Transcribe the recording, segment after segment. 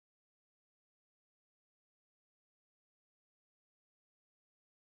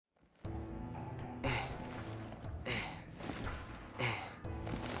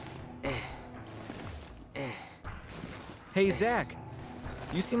Hey, Zach.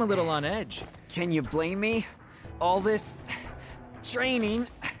 You seem a little on edge. Can you blame me? All this training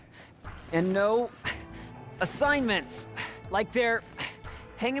and no assignments. Like they're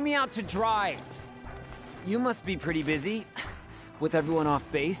hanging me out to dry. You must be pretty busy with everyone off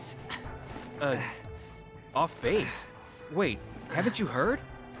base. Off base? Wait, haven't you heard?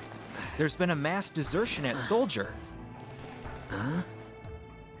 There's been a mass desertion at Soldier. Huh?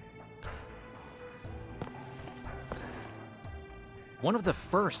 One of the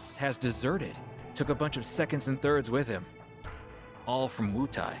firsts has deserted. Took a bunch of seconds and thirds with him. All from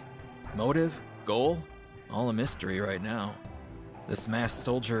Wutai. Motive, goal, all a mystery right now. This mass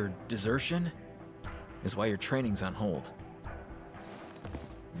soldier desertion is why your training's on hold.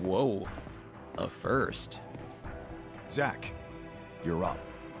 Whoa, a first. Zach, you're up.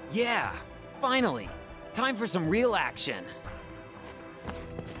 Yeah, finally. Time for some real action.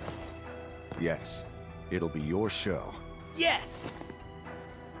 Yes, it'll be your show. Yes!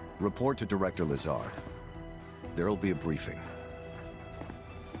 Report to Director Lazard. There'll be a briefing.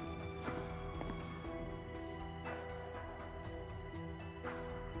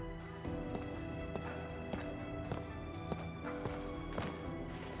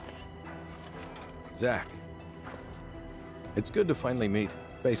 Zach. It's good to finally meet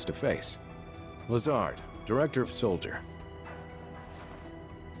face to face. Lazard, Director of Soldier.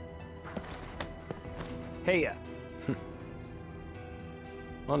 Heya.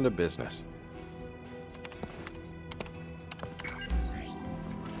 On to business.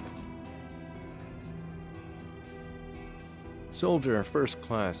 Soldier First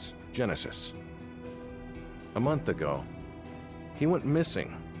Class Genesis. A month ago, he went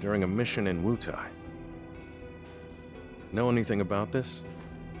missing during a mission in Wutai. Know anything about this?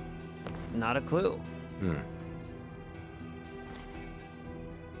 Not a clue.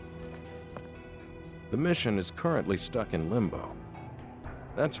 The mission is currently stuck in limbo.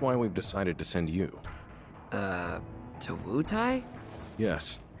 That's why we've decided to send you. To Wutai?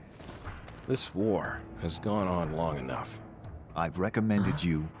 Yes. This war has gone on long enough. I've recommended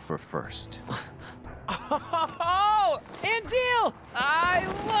you for first. Oh! Angeal! I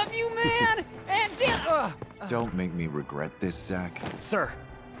love you, man! Angeal! Don't make me regret this, Zach. Sir.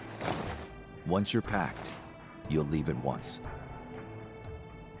 Once you're packed, you'll leave at once.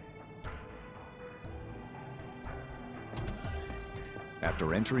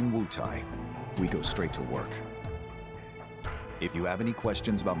 After entering Wutai, we go straight to work. If you have any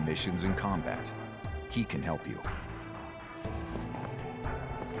questions about missions and combat, he can help you.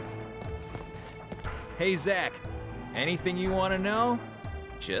 Hey, Zach. Anything you want to know?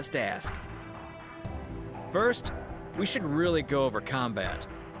 Just ask. First, we should really go over combat.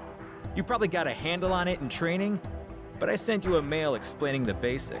 You probably got a handle on it in training, but I sent you a mail explaining the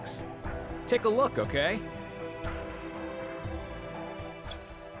basics. Take a look, okay?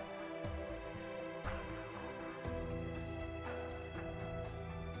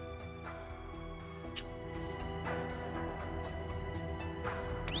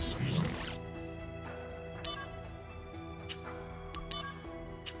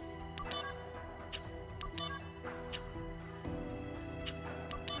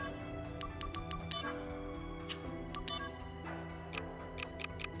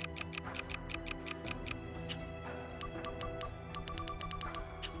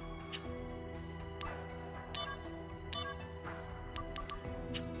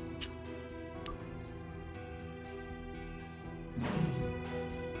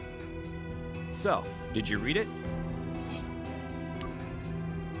 So, did you read it?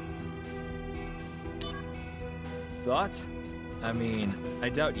 Thoughts? I mean, I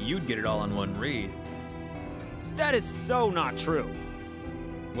doubt you'd get it all on one read. That is so not true.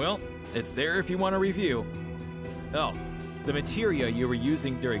 Well, it's there if you want to review. Oh, the materia you were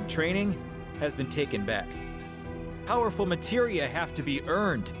using during training has been taken back. Powerful materia have to be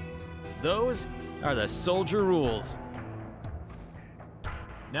earned. Those are the soldier rules.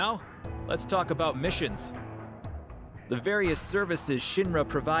 Now, let's talk about missions. The various services Shinra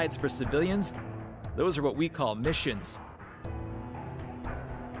provides for civilians, those are what we call missions.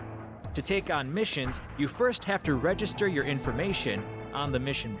 To take on missions, you first have to register your information on the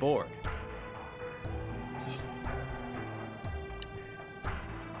mission board.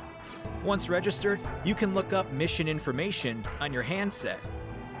 Once registered, you can look up mission information on your handset.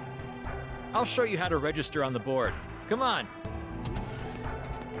 I'll show you how to register on the board. Come on.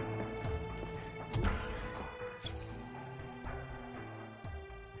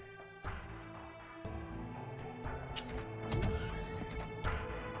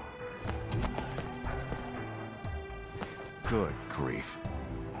 Good grief.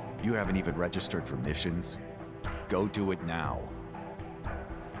 You haven't even registered for missions? Go do it now.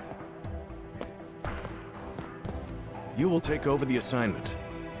 You will take over the assignment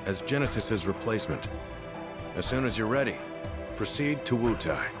as Genesis's replacement. As soon as you're ready, proceed to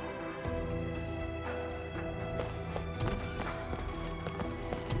Wutai.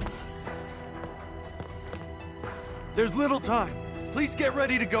 There's little time. Please get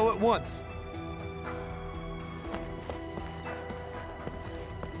ready to go at once.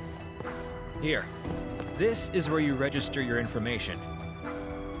 Here. This is where you register your information.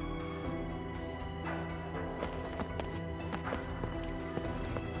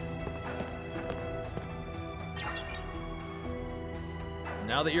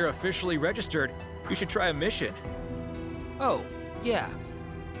 Now that you're officially registered, you should try a mission. Oh, yeah.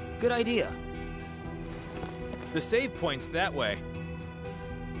 Good idea. The save point's that way.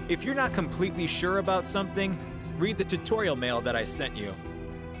 If you're not completely sure about something, read the tutorial mail that I sent you.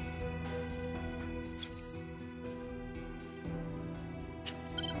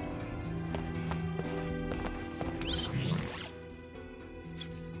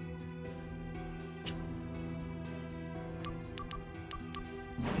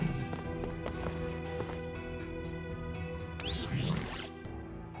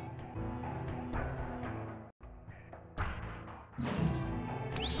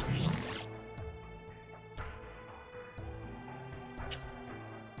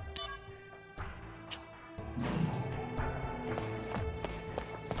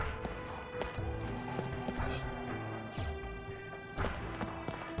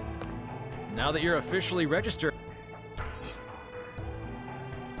 Now that you're officially registered,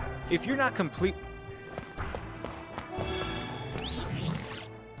 if you're not complete...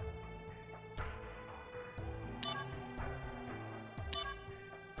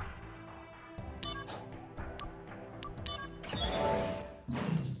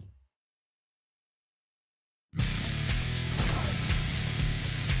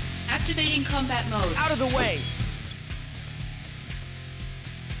 Activating combat mode. Out of the way!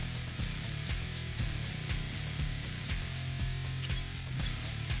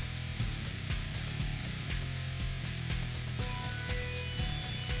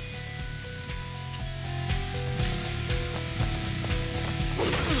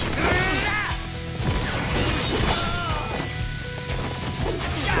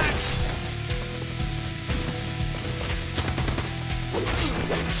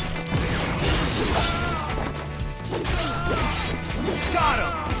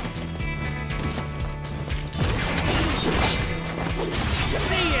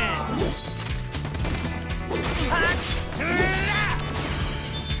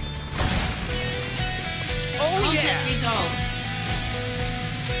 Conflict resolved.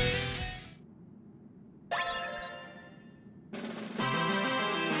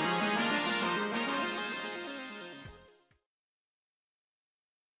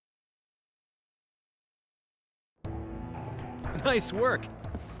 Nice work!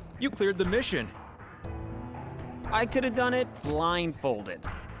 You cleared the mission. I could have done it blindfolded.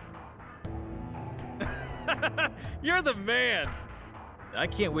 You're the man! I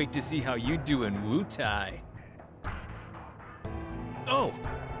can't wait to see how you do in Wutai. Oh,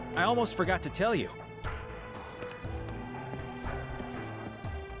 I almost forgot to tell you.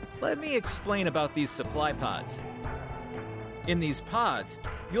 Let me explain about these supply pods. In these pods,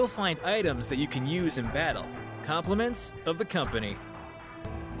 you'll find items that you can use in battle. Compliments of the company.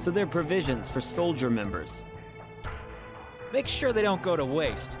 So they're provisions for soldier members. Make sure they don't go to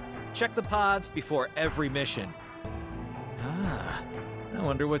waste. Check the pods before every mission. Ah, I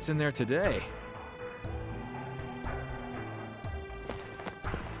wonder what's in there today.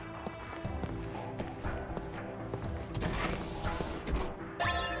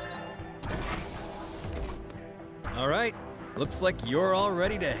 All right, looks like you're all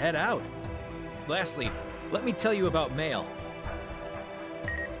ready to head out. Lastly, let me tell you about mail.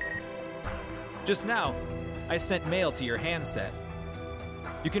 Just now, I sent mail to your handset.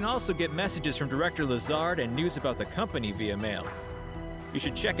 You can also get messages from Director Lazard and news about the company via mail. You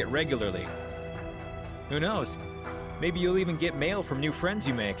should check it regularly. Who knows? Maybe you'll even get mail from new friends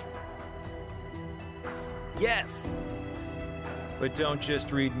you make. Yes! But don't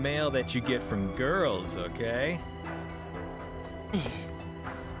just read mail that you get from girls, okay?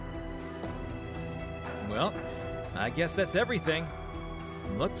 Well, I guess that's everything.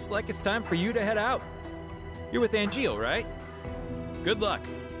 Looks like it's time for you to head out. You're with Angeal, right? Good luck.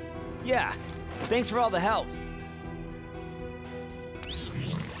 Yeah, thanks for all the help.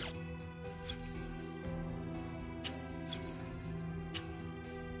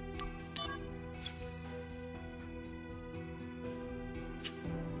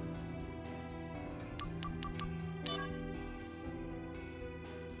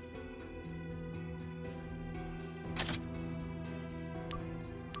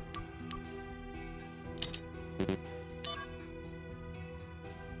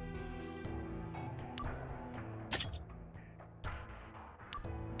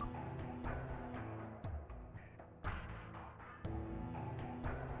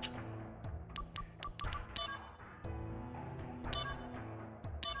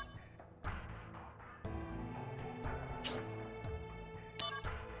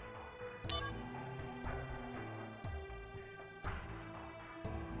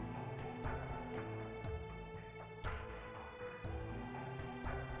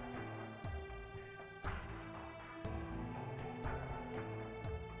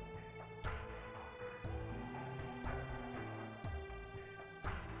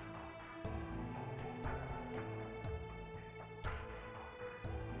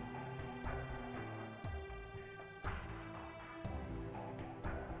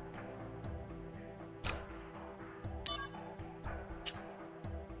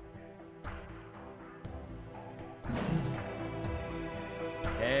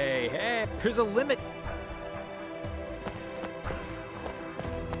 There's a limit.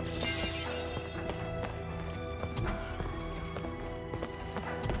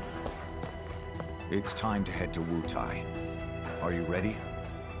 It's time to head to Wutai. Are you ready?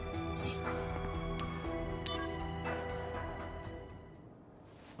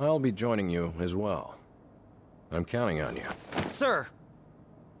 I'll be joining you as well. I'm counting on you. Sir!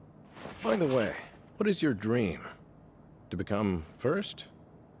 By the way, what is your dream? To become first?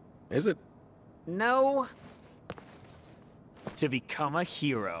 Is it? No. To become a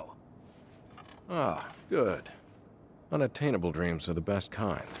hero. Ah, good. Unattainable dreams are the best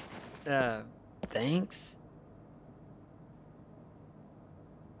kind. Thanks?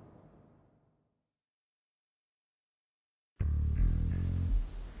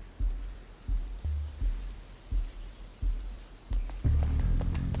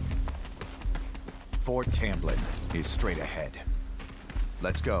 Fort Tamblin is straight ahead.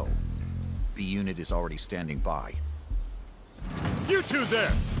 Let's go. The unit is already standing by. You two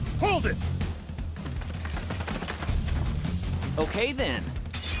there! Hold it! Okay then.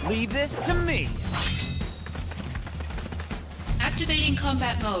 Leave this to me. Activating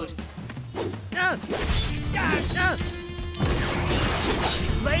combat mode.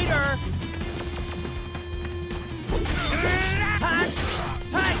 Later!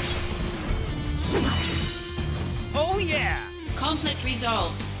 Oh yeah! Conflict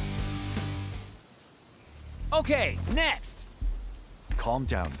resolved. Okay, next! Calm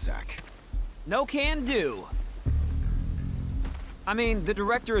down, Zach. No can do. I mean, the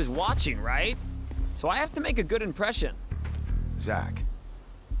director is watching, right? So I have to make a good impression. Zach.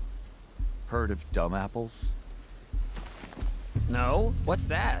 Heard of dumb apples? No? What's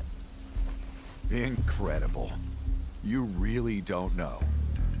that? Incredible. You really don't know.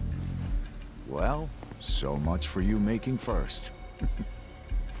 Well, so much for you making first.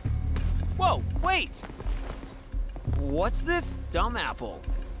 Whoa, wait! What's this dumb apple?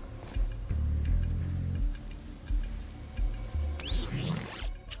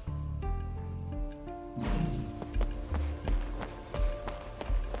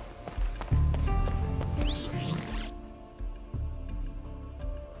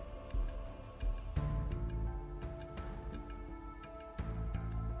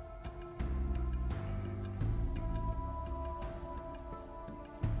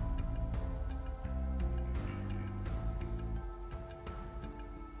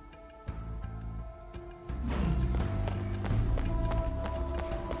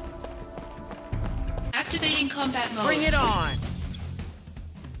 Activating combat mode. Bring it on!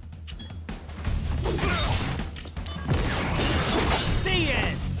 The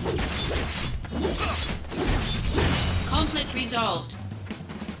end! Conflict resolved.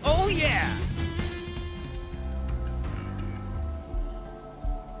 Oh yeah!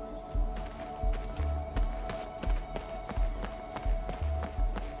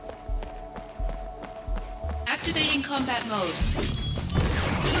 Activating combat mode.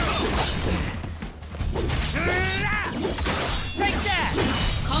 Take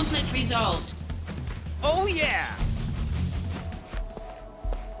that! Conflict resolved. Oh yeah!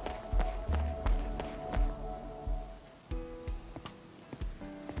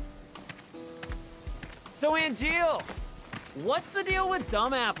 So Angeal, what's the deal with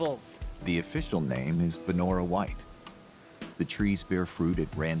dumb apples? The official name is Benora White. The trees bear fruit at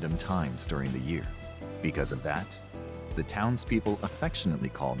random times during the year. Because of that, the townspeople affectionately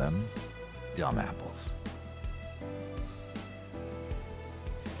call them dumb apples.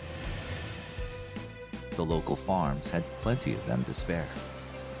 The local farms had plenty of them to spare.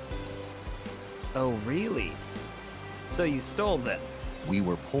 Oh really? So you stole them? We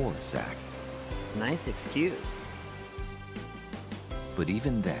were poor, Zach. Nice excuse. But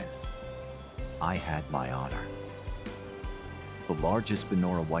even then, I had my honor. The largest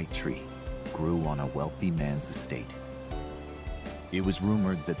Benora White tree grew on a wealthy man's estate. It was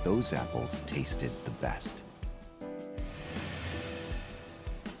rumored that those apples tasted the best.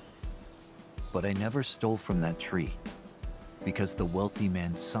 But I never stole from that tree, because the wealthy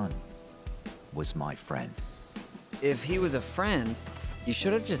man's son was my friend. If he was a friend, you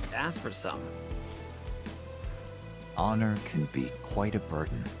should have just asked for some. Honor can be quite a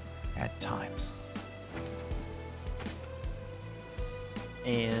burden at times.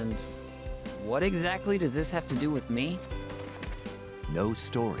 And what exactly does this have to do with me? No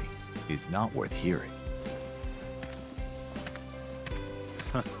story is not worth hearing.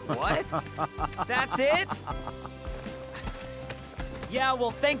 What? That's it? Yeah,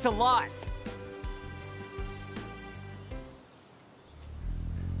 well, thanks a lot.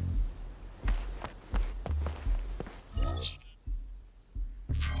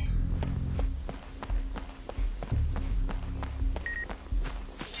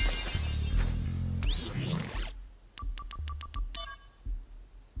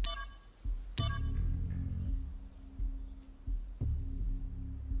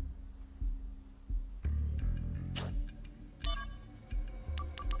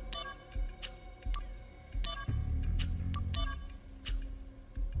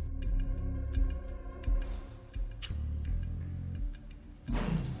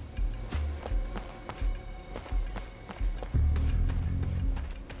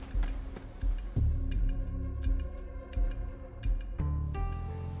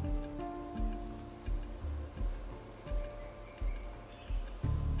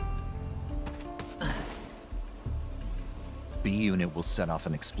 B unit will set off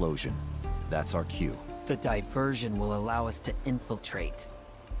an explosion. That's our cue. The diversion will allow us to infiltrate.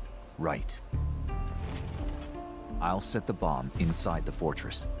 Right. I'll set the bomb inside the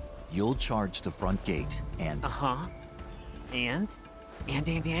fortress. You'll charge the front gate and... Uh-huh. And?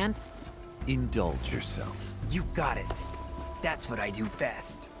 And? Indulge yourself. You got it. That's what I do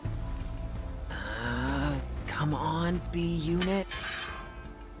best. Come on, B unit.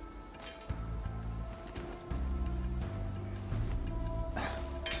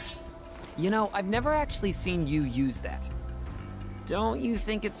 You know, I've never actually seen you use that. Don't you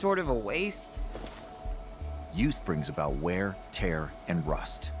think it's sort of a waste? Use brings about wear, tear, and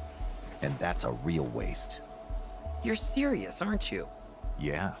rust. And that's a real waste. You're serious, aren't you?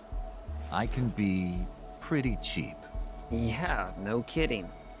 Yeah. I can be pretty cheap. Yeah, no kidding.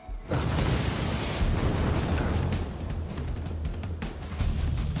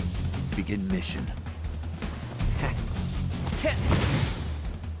 Begin mission.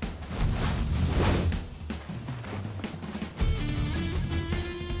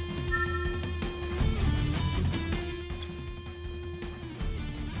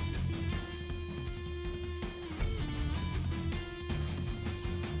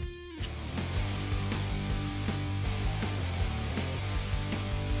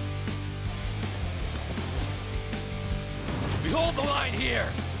 Behold the line here!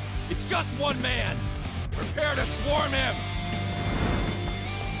 It's just one man! Prepare to swarm him!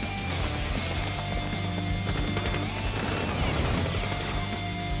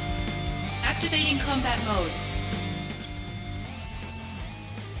 Activating combat mode.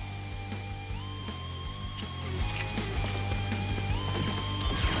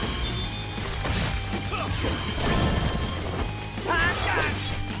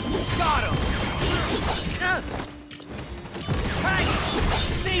 Got him! Hey!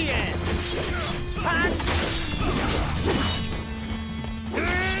 The end!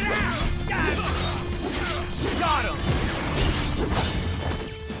 Got him!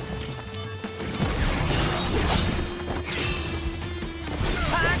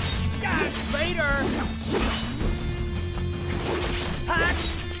 Later!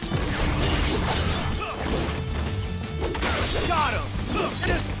 Got him!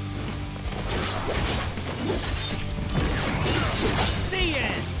 The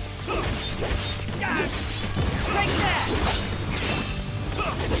end! Take that!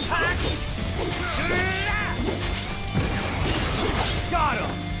 Got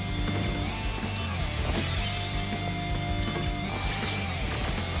him!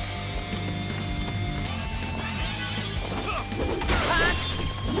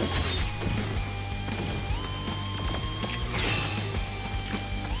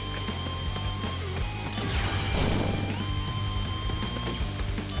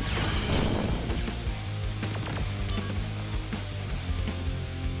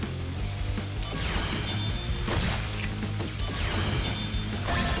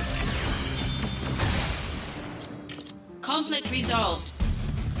 Conflict resolved.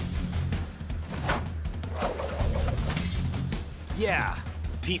 Yeah,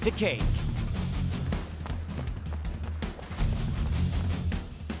 piece of cake.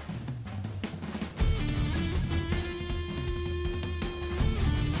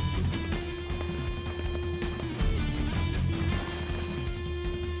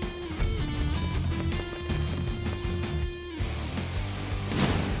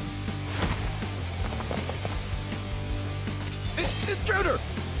 Intruder!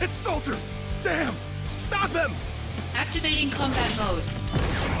 It's Soldier! Damn! Stop him! Activating combat mode.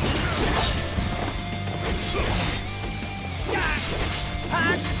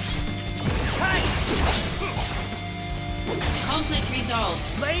 Conflict resolved.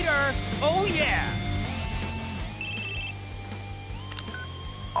 Later! Oh yeah!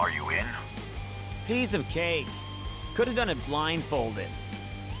 Are you in? Piece of cake. Could have done it blindfolded.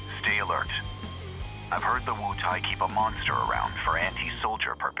 Stay alert. I've heard the Wutai keep a monster around for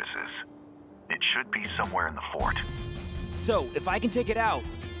anti-soldier purposes. It should be somewhere in the fort. So, if I can take it out,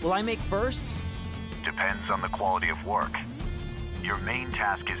 will I make first? Depends on the quality of work. Your main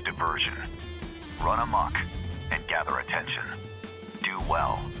task is diversion. Run amok and gather attention. Do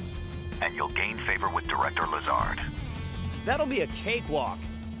well, and you'll gain favor with Director Lazard. That'll be a cakewalk.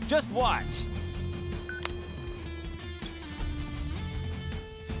 Just watch.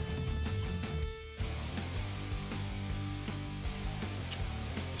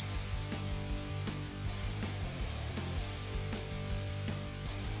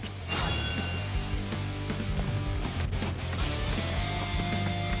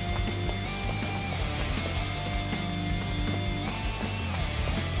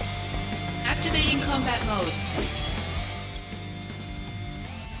 Activating combat mode.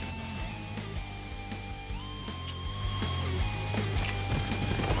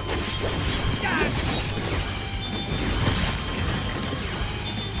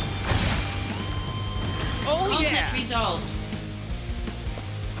 Conflict resolved.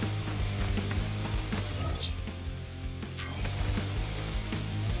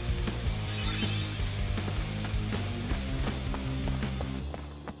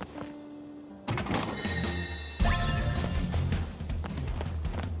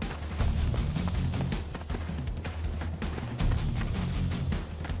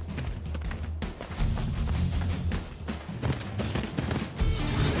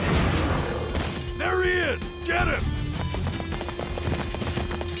 There he is! Get him!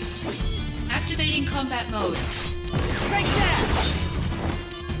 Activating combat mode. Take that!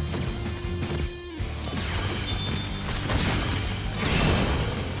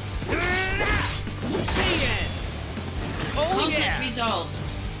 Oh Conflict yeah! resolved.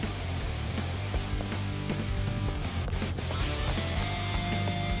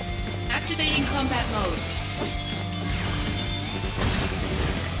 Activating combat mode.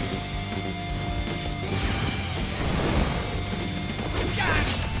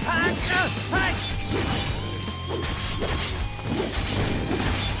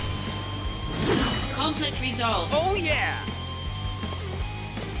 Conflict resolved. Oh yeah!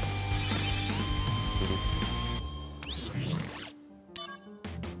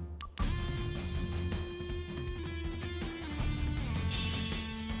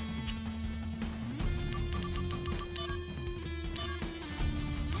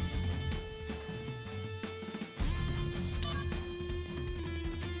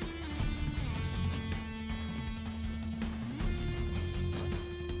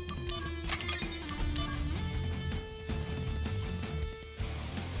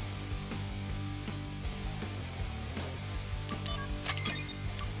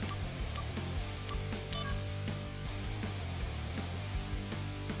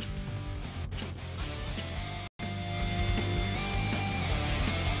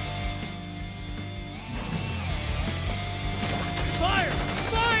 Fire!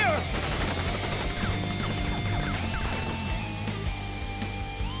 Fire!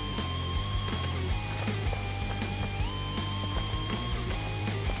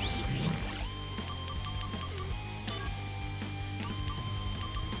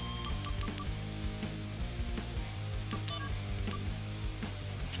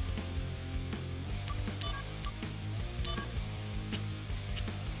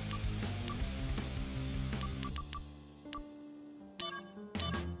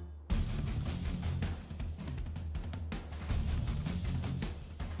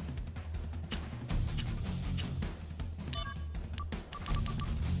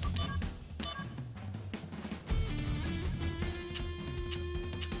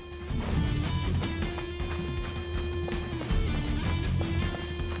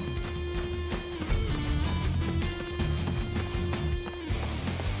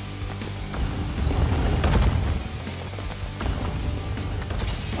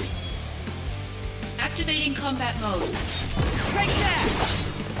 Activating combat mode. Take that!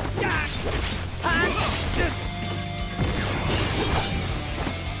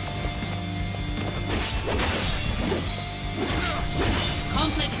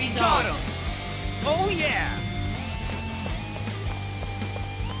 Conflict Got resolved. him! Oh yeah!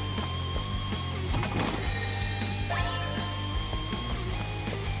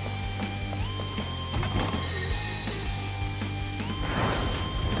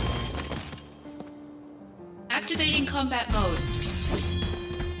 Activating combat mode.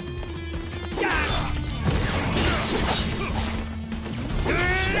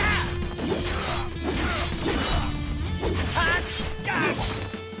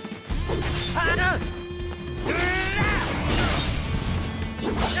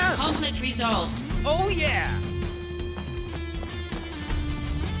 Conflict resolved. Oh yeah!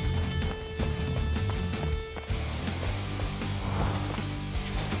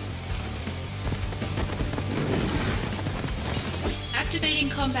 Activating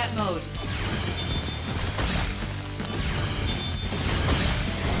combat mode.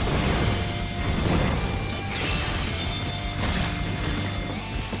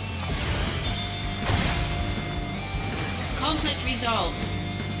 Conflict resolved.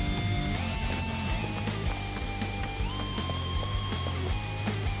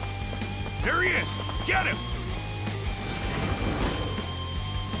 There he is! Get him!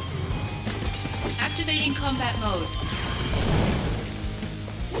 Activating combat mode.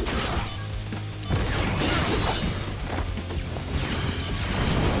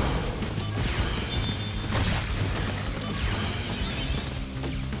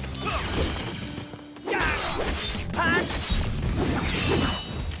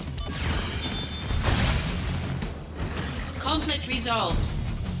 Conflict resolved.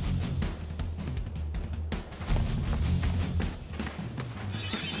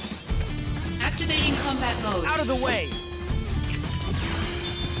 Activating combat mode. Out of the way!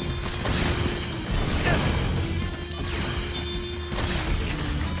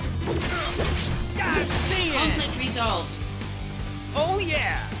 God damn! Conflict resolved. Oh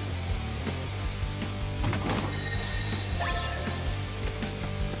yeah!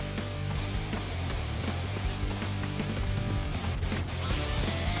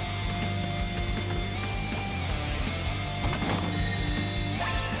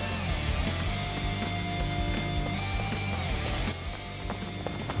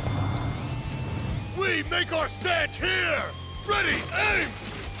 We make our stand here! Ready, aim,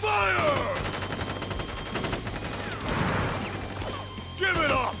 fire! Give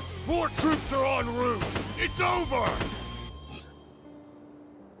it up! More troops are en route! It's over!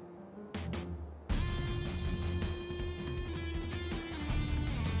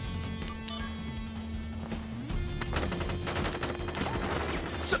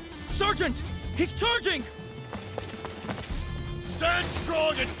 Sergeant! He's charging! Stand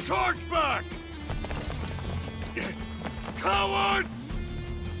strong and charge back! Cowards!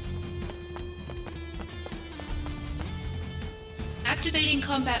 Activating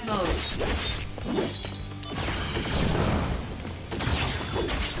combat mode.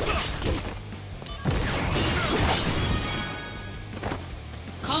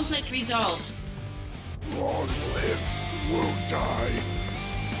 Conflict resolved. Long live Wutai!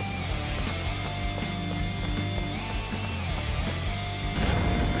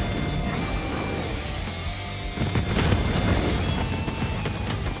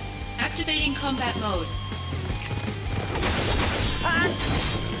 Activating combat mode.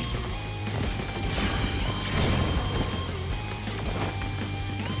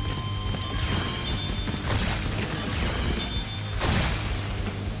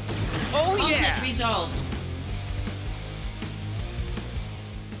 Oh Conflict yeah! resolved.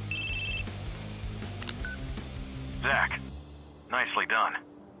 Zach, nicely done.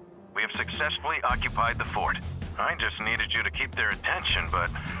 We have successfully occupied the fort. I just needed you to keep their attention, but...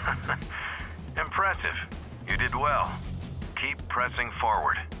 impressive. You did well. Keep pressing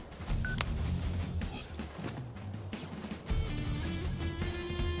forward.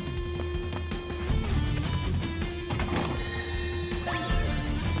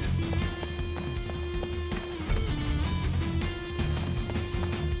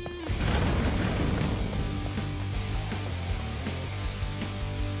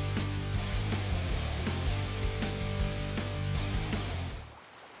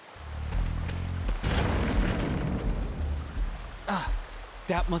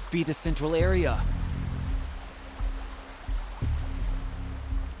 That must be the central area.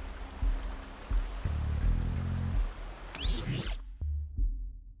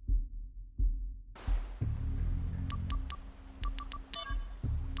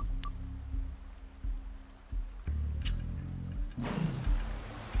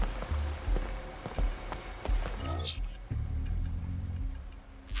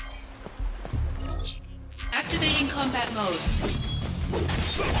 Activating combat mode.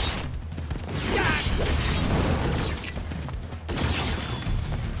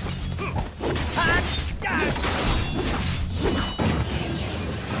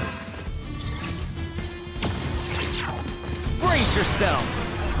 Brace yourself!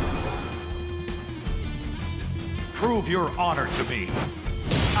 Prove your honor to me.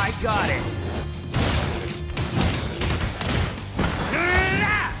 I got it!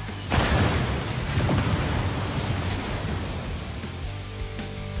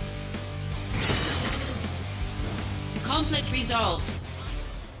 Conflict resolved.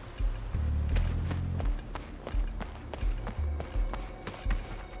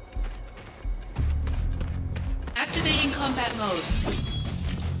 Activating combat mode.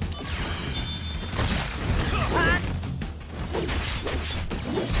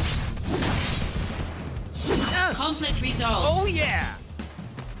 Conflict resolved. Oh yeah!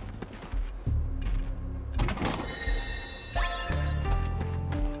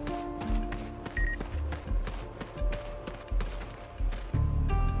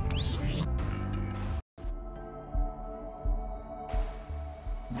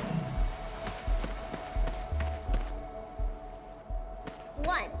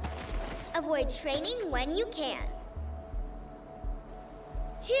 Avoid training when you can.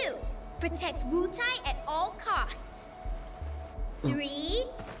 2. Protect Wutai at all costs. 3.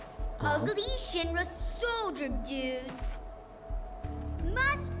 Ugly Shinra soldier dudes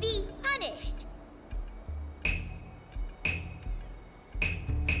must be punished.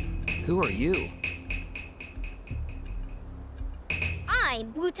 Who are you?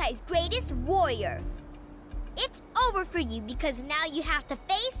 I'm Wutai's greatest warrior. It's over for you because now you have to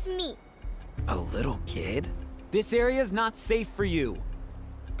face me. A little kid? This area's not safe for you.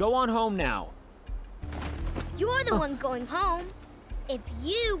 Go on home now. You're the one going home. If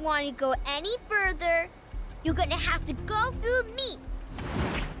you want to go any further, you're gonna have to go through me.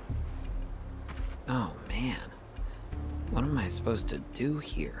 Oh man, what am I supposed to do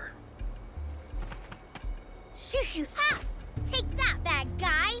here? Shoo-shoo ha! Take that, bad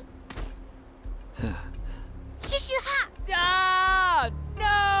guy! Shoo-shoo ha! Ah!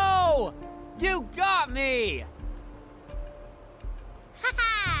 No! You got me!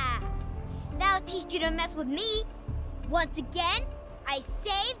 Ha-ha! That'll teach you to mess with me. Once again, I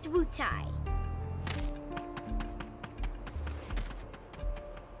saved Wutai.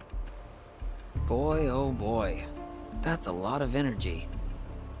 Boy, oh boy. That's a lot of energy.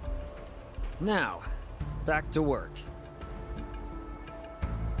 Now, back to work.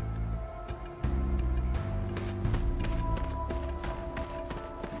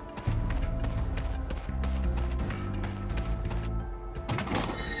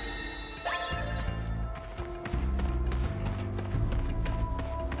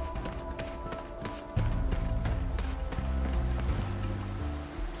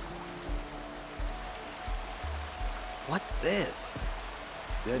 What's this?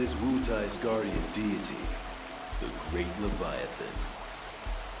 That is Wutai's guardian deity, the Great Leviathan.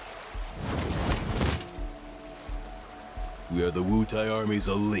 We are the Wutai Army's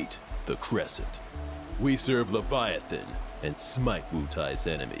elite, the Crescent. We serve Leviathan and smite Wutai's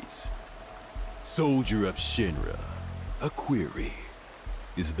enemies. Soldier of Shinra, a query.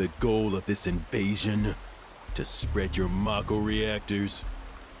 Is the goal of this invasion to spread your Mako reactors?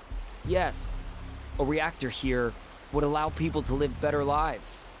 Yes. A reactor here would allow people to live better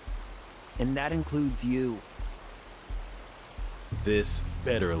lives. And that includes you. This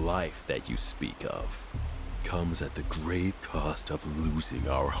better life that you speak of comes at the grave cost of losing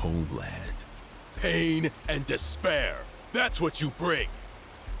our homeland. Pain and despair. That's what you bring.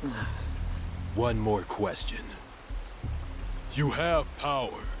 One more question. You have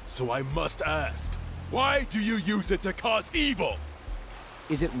power, so I must ask, why do you use it to cause evil?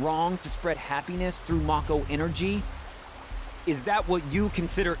 Is it wrong to spread happiness through Mako energy? Is that what you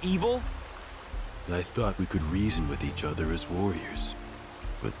consider evil? I thought we could reason with each other as warriors,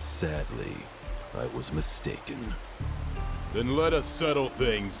 but sadly, I was mistaken. Then let us settle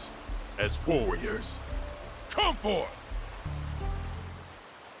things as warriors. Come forth!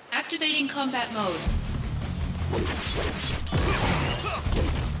 Activating combat mode.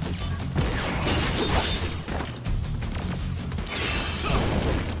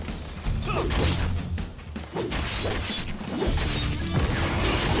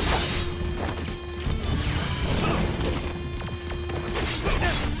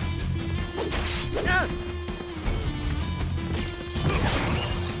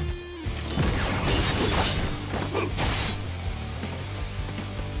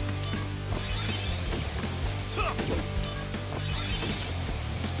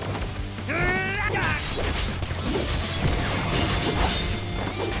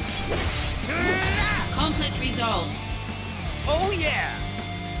 Conflict resolved. Oh yeah!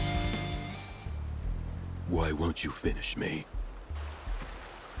 Why won't you finish me?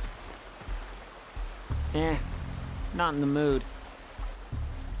 Not in the mood.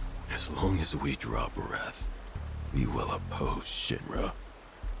 As long as we draw breath, we will oppose Shinra.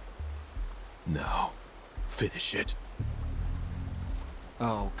 Now, finish it.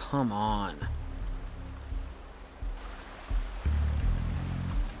 Oh, come on.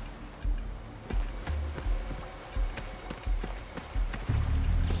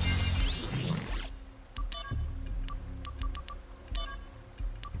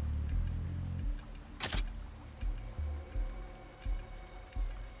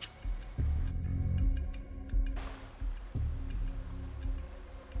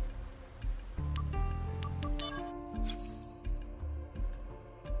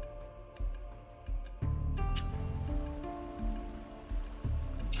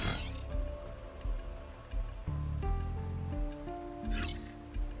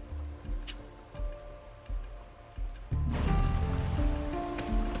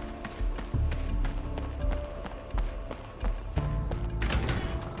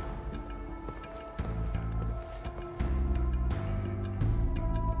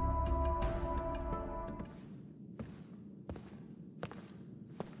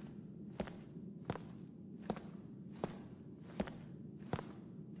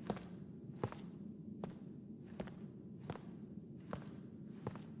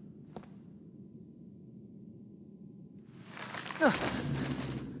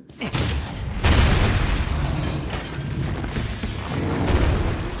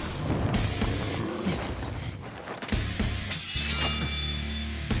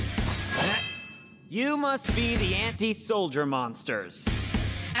 You must be the anti-soldier monsters.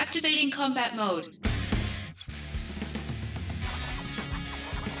 Activating combat mode.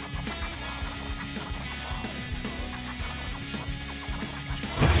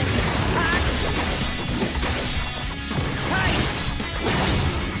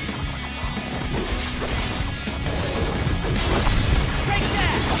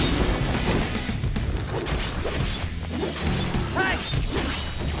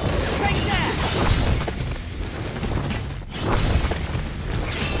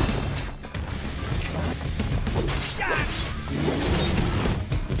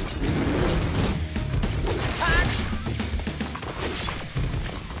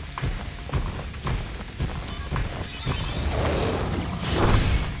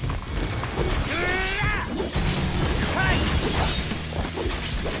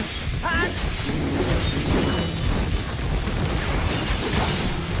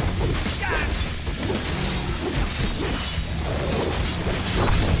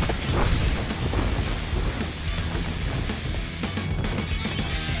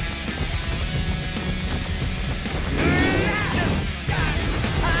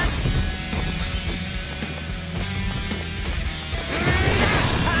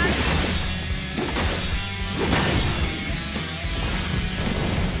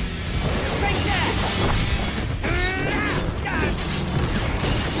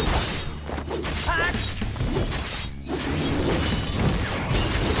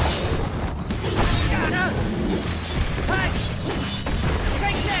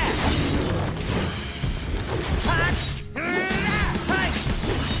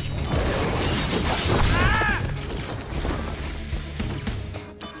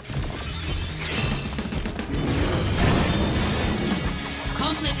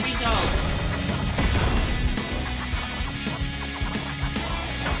 Conflict resolved.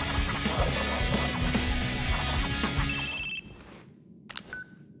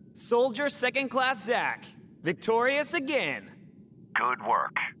 Soldier Second Class Zack, victorious again. Good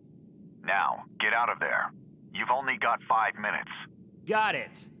work. Now, get out of there. You've only got 5 minutes. Got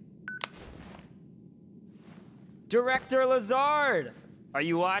it. Director Lazard, are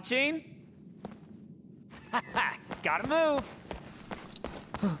you watching? Haha, gotta move.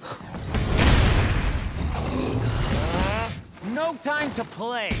 No time to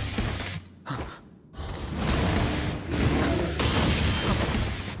play.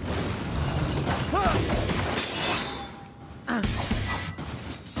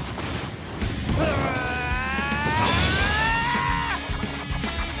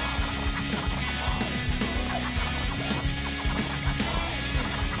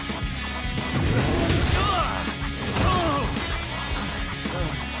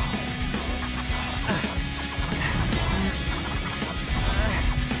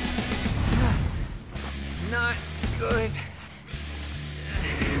 Not good.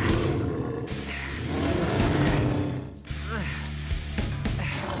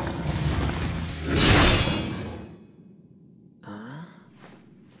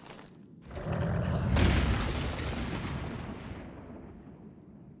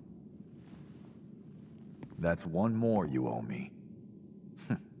 That's one more you owe me.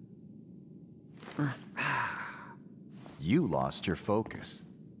 You lost your focus.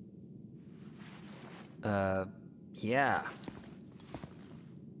 Yeah.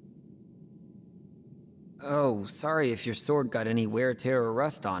 Oh, sorry if your sword got any wear, tear, or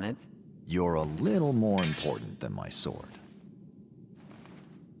rust on it. You're a little more important than my sword.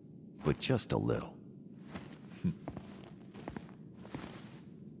 But just a little.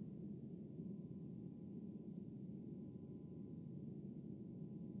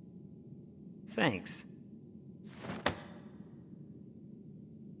 Thanks.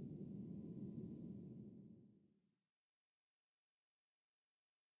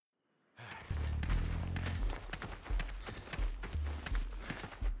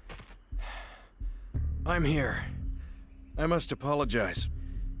 I'm here. I must apologize.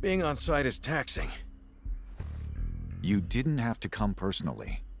 Being on site is taxing. You didn't have to come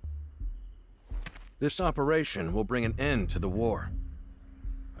personally. This operation will bring an end to the war.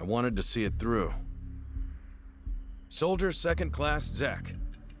 I wanted to see it through. Soldier Second Class Zack.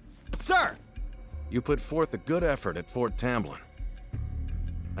 Sir! You put forth a good effort at Fort Tamblin.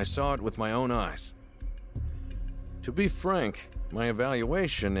 I saw it with my own eyes. To be frank, my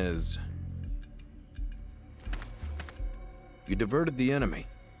evaluation is... You diverted the enemy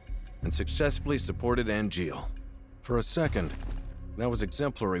and successfully supported Angeal. For a second, that was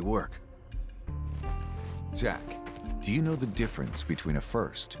exemplary work. Zack, do you know the difference between a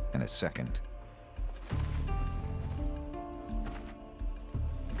first and a second?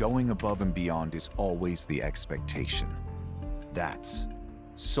 Going above and beyond is always the expectation. That's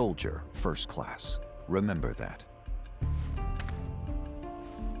soldier first class. Remember that.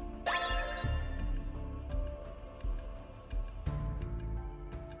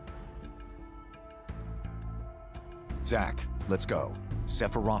 Zach, let's go.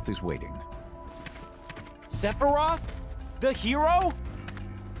 Sephiroth is waiting. Sephiroth? The hero?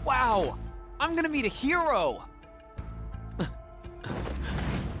 Wow! I'm gonna meet a hero!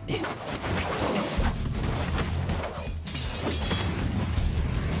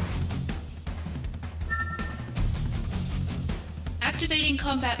 Activating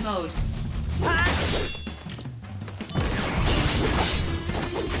combat mode.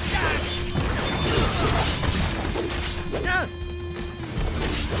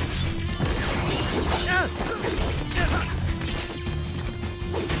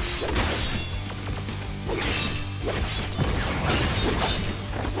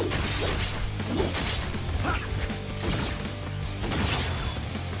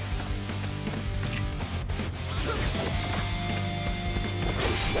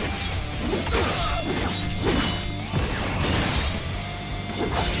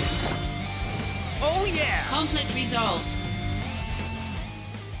 Oh yeah! Conflict resolved.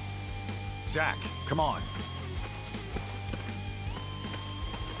 Zach, come on.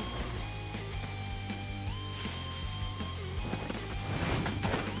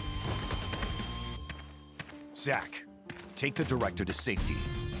 Zach, take the director to safety.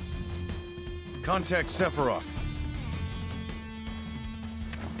 Contact Sephiroth.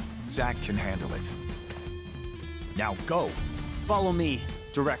 Zach can handle it. Now go! Follow me,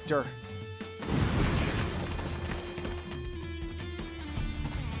 Director.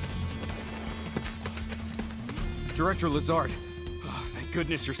 Director Lazard. Oh, thank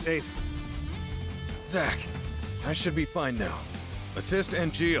goodness you're safe. Zach, I should be fine now. Assist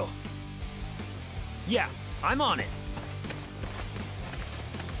Angeal. Yeah, I'm on it.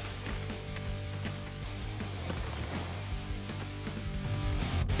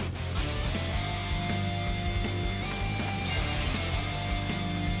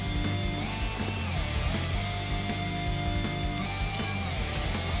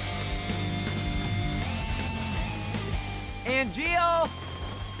 Angeal!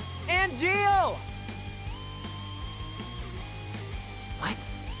 Angeal! What?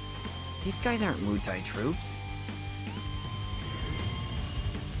 These guys aren't Wutai troops.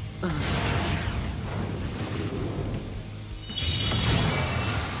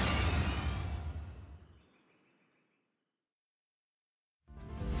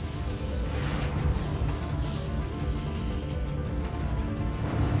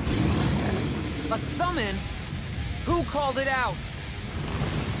 A summon? Who called it out?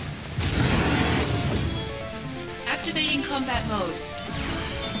 Activating combat mode.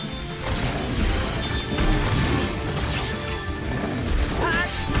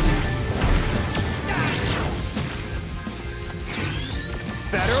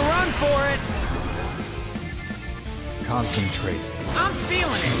 Better run for it! Concentrate. I'm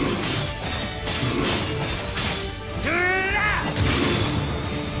feeling it!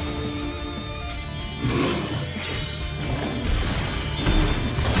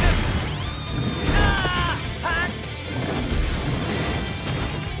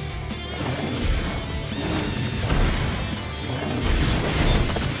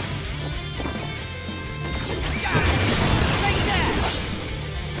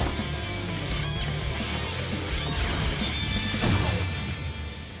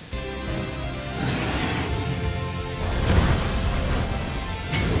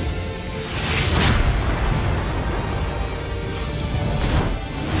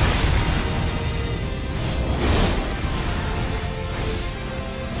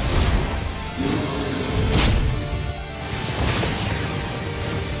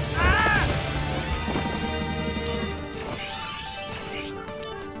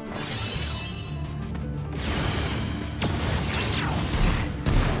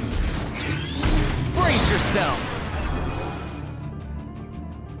 Yourself.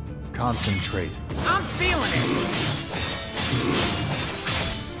 Concentrate. I'm feeling it.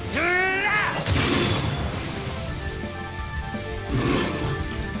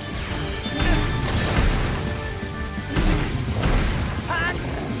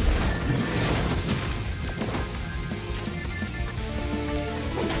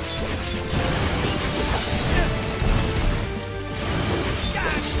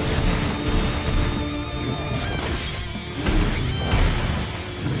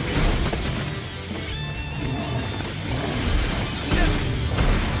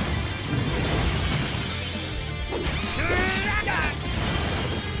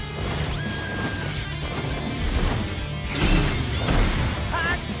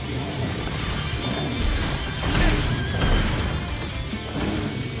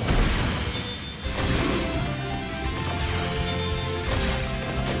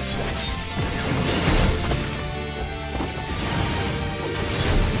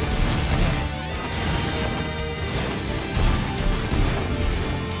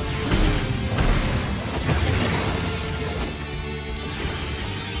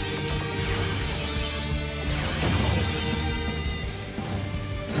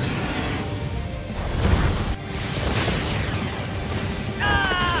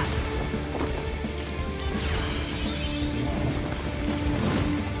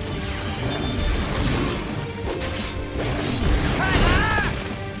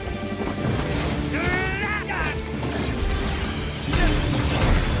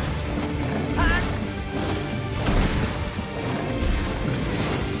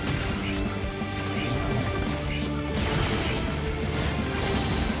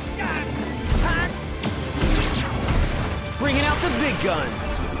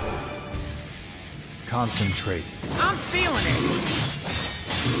 guns. Concentrate. I'm feeling it.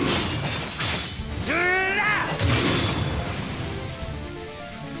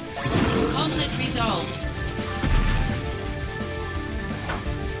 Conflict resolved.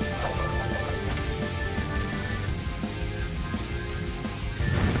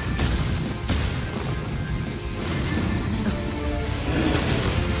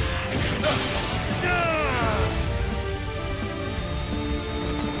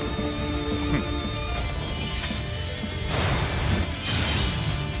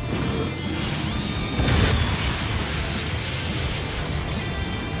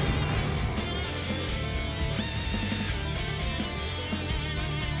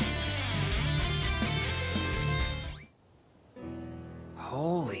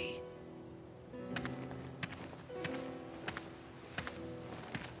 Holy.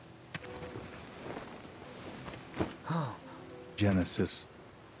 Oh, Genesis.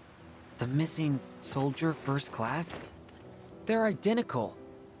 the missing soldier first class? They're identical.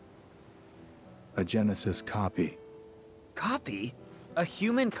 A Genesis copy. Copy? A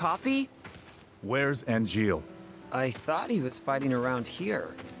human copy? Where's Angeal? I thought he was fighting around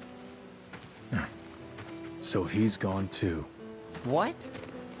here. So he's gone too. What?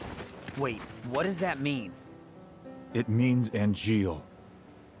 Wait, what does that mean? It means Angeal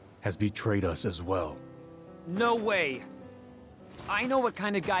has betrayed us as well. No way! I know what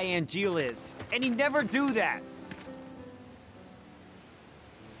kind of guy Angeal is, and he'd never do that!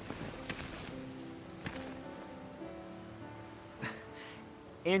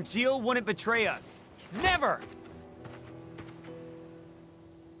 Angeal wouldn't betray us. Never!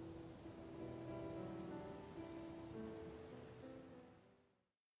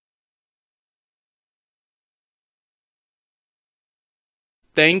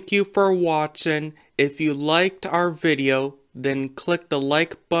 Thank you for watching. If you liked our video, then click the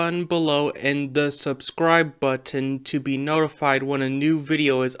like button below and the subscribe button to be notified when a new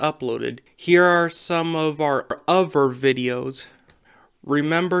video is uploaded. Here are some of our other videos.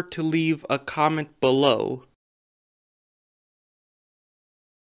 Remember to leave a comment below.